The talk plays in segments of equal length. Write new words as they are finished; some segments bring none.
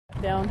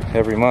down.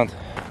 Every month.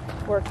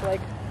 Work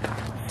like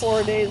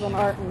 4 days on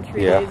art and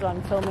 3 days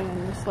on filming,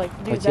 and just like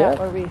do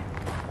where we,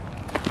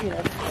 you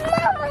know,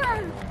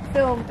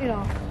 film, you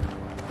know,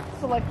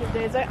 selected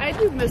days. I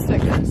do miss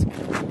that kind of stuff.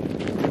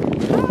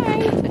 Hi.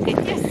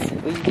 Yes.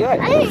 What you got?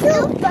 I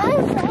feel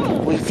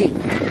fun. We see.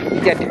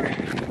 You got there.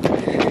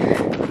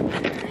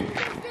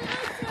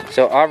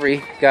 So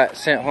Aubrey got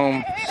sent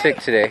home sick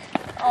today.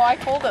 Oh, I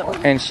told him.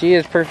 And she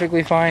is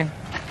perfectly fine.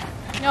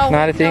 No,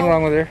 not a thing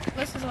wrong with her.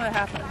 This is what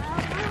happened.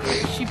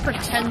 She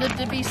pretended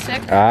to be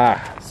sick.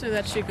 So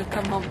that she could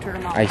come home to her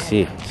mom. I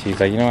see. She's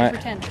like, you know what?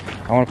 Pretend.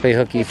 I want to play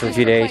hooky for a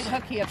few days.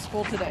 Played hooky at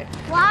school today.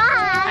 Why?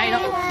 I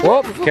don't.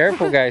 Whoop!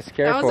 Careful, guys.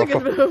 Careful. That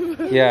was a good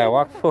move. Yeah,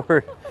 walk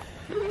forward.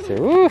 So,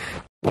 oof.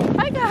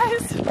 Hi,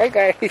 guys. Hi,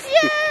 guys. Yay!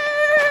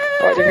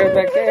 Oh, they're going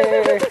back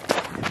there.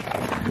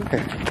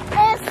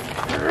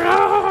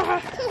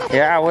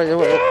 Yeah,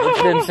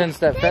 it's been since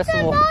that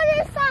festival,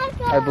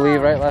 I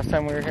believe, right? Last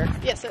time we were here?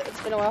 Yes,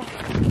 it's been a while.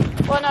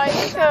 Well, no, I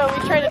think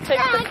we tried to take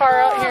the car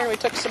out here and we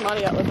took some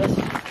money out with us.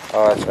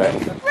 Oh, that's right.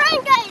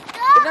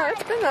 But no,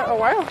 it's been a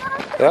while.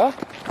 Yeah?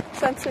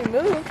 Since we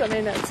moved. I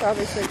mean, it's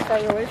obviously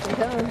farther away from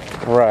town.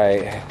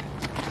 Right.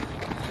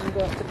 And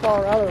go up to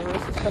Colorado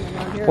versus coming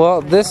down here.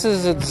 Well, this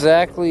is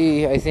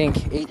exactly, I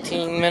think,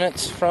 18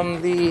 minutes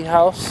from the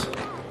house.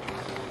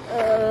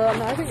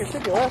 No, I think it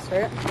should be less,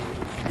 right?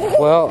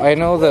 Well, I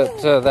know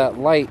that that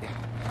light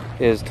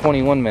is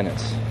 21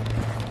 minutes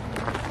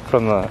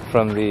from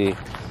the.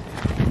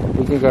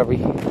 We think, Aubrey.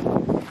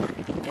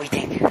 We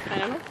think. I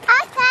don't know.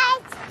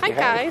 Hi,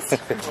 guys.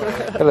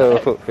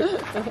 Hello.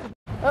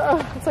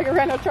 Uh-oh, it's like a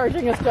rhino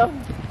charging us down.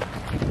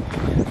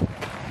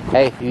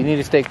 Hey, you need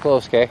to stay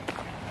close, okay?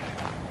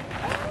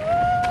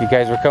 You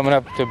guys were coming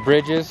up to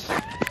bridges.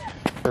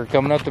 We're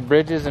coming up to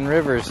bridges and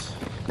rivers.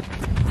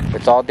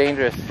 It's all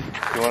dangerous.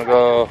 You want to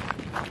go?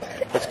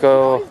 Let's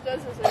go.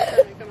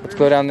 Let's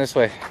go down this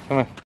way. Come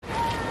on.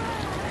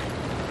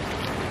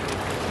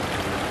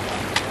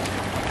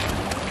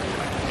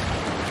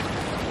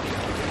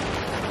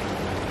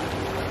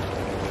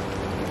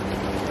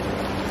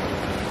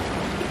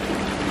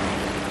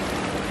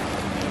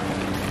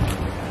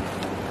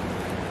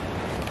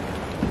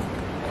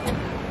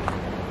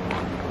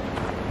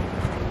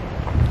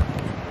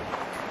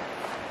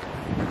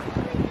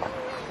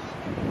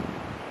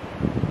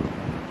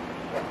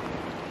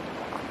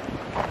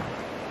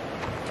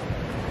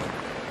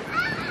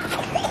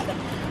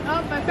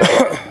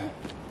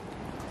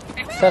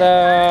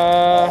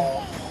 Ta-da!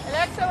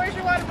 Alexa, where's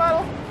your water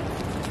bottle?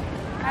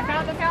 I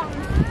found the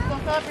fountain. Go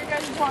fill up your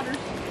guys' water.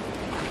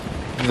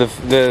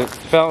 The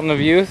fountain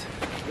of youth?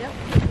 Yep.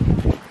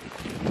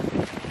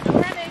 I'm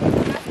running.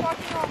 That's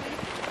walking only.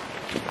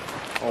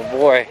 Oh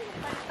boy.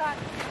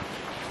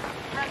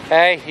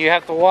 Hey, you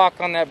have to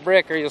walk on that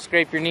brick or you'll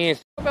scrape your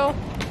knees. Go.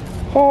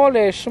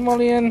 Holy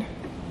schmollian.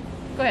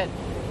 Go ahead.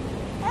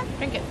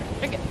 Drink it.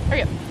 Drink it.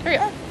 Hurry up. Hurry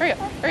up. Hurry up.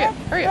 Hurry up.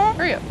 Hurry up.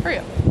 Hurry up. Hurry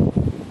up.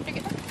 Drink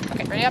it.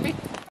 Okay, ready, Abby?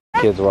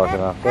 Kids walking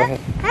off. Go ahead.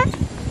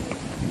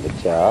 Good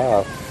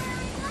job.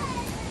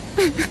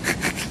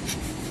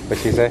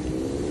 What'd she say?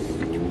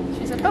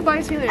 She said,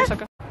 bye-bye. See you later,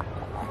 sucker.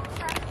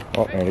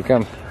 Oh, here they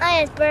come.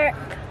 I just burped.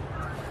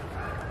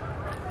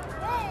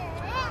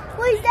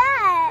 What's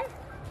that?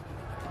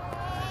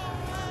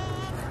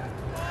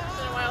 It's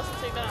been a while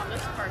since we've been on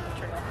this part of the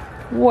trail.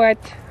 What?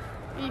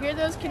 You hear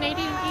those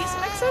Canadian geese,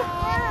 Alexa?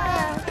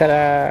 Yeah.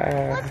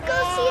 Ta-da! Let's go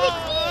see the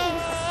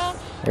geese.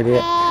 Where did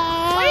it?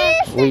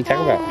 What are you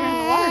talking about? They're in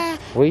the water.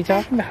 What are you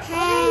talking about?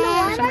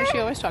 For some reason, she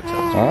always talks to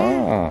us.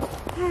 Oh.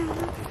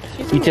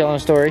 You telling a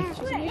story? She's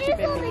a YouTube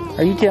baby.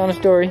 Are you telling a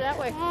story? That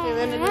way. They've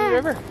been in the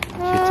river.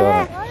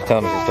 She's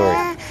telling us a story.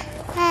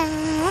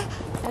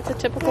 That's a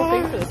typical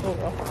thing for this little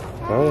girl.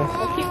 Oh yeah.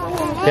 We'll keep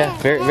rolling. Yeah,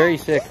 very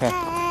sick, huh?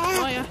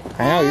 Oh yeah.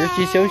 I know, you're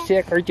just so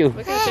sick, aren't you?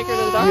 We're gonna take her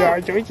to the doctor. You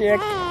are so sick.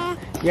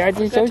 You are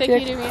just so We're gonna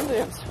take you sick. to the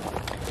ambulance.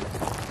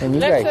 And you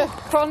Alexa, guys.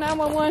 call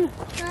 911.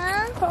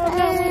 Call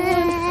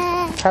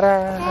 911. Ta-da!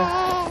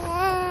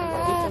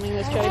 Filming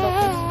this cherry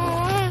bucket.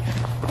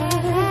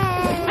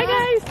 Hi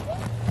guys.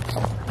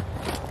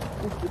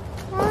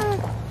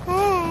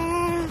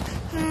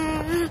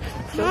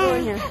 Still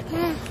going here.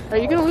 Are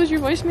you gonna lose your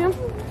voice, ma'am?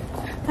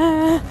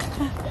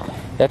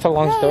 That's a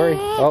long story.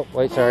 Oh,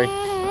 wait, sorry.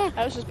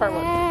 That was just part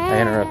one.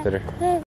 I interrupted her.